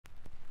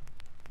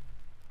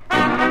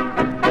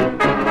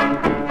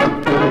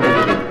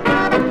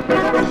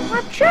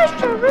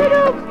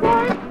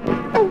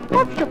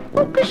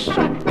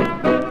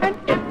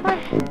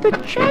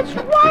That's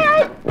why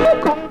I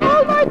polka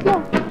all night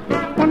long.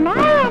 When I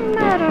am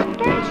at a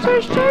dance,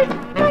 they say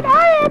that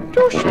I am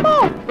too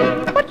small.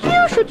 But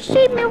you should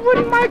see me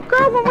with my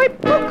girl when we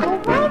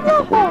polka around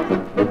the hall.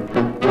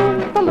 Do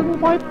the little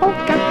boy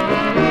polka,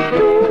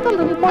 do the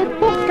little boy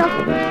polka.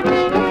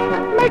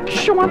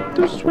 Makes you want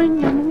to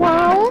swing and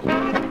whirl.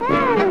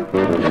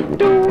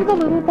 Do the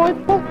little boy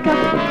polka,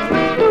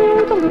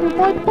 do the little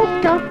boy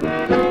polka.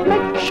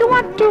 Makes you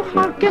want to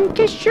hug and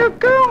kiss your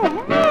girl.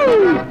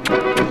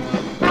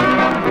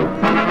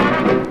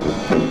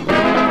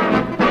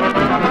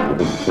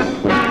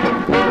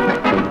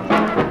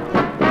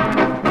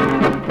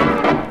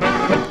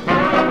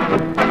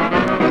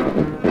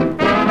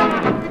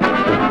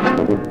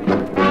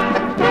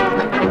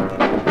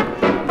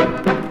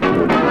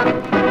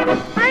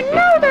 I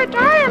know that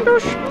I am too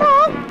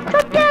small to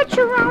dance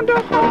around the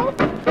hall.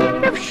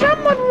 If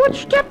someone would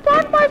step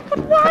on my foot,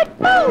 why I'd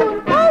bow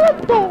and bow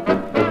and bow.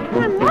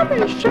 My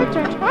mommy said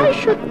that I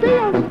should be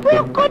a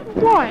real good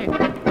boy.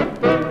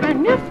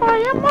 And if I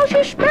am, well,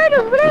 she's scared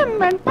of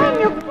them and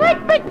buying a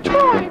great big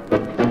toy.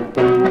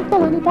 Do the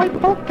little boy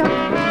polka,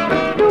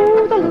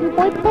 do the little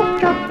boy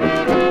polka.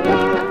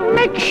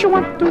 Makes you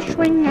want to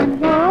swing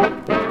and whirl.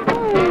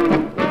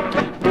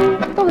 Do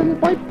the little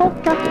boy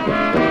polka,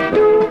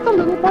 do the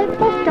little boy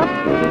polka.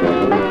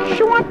 Makes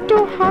you want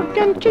to hug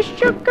and kiss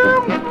your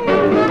girl.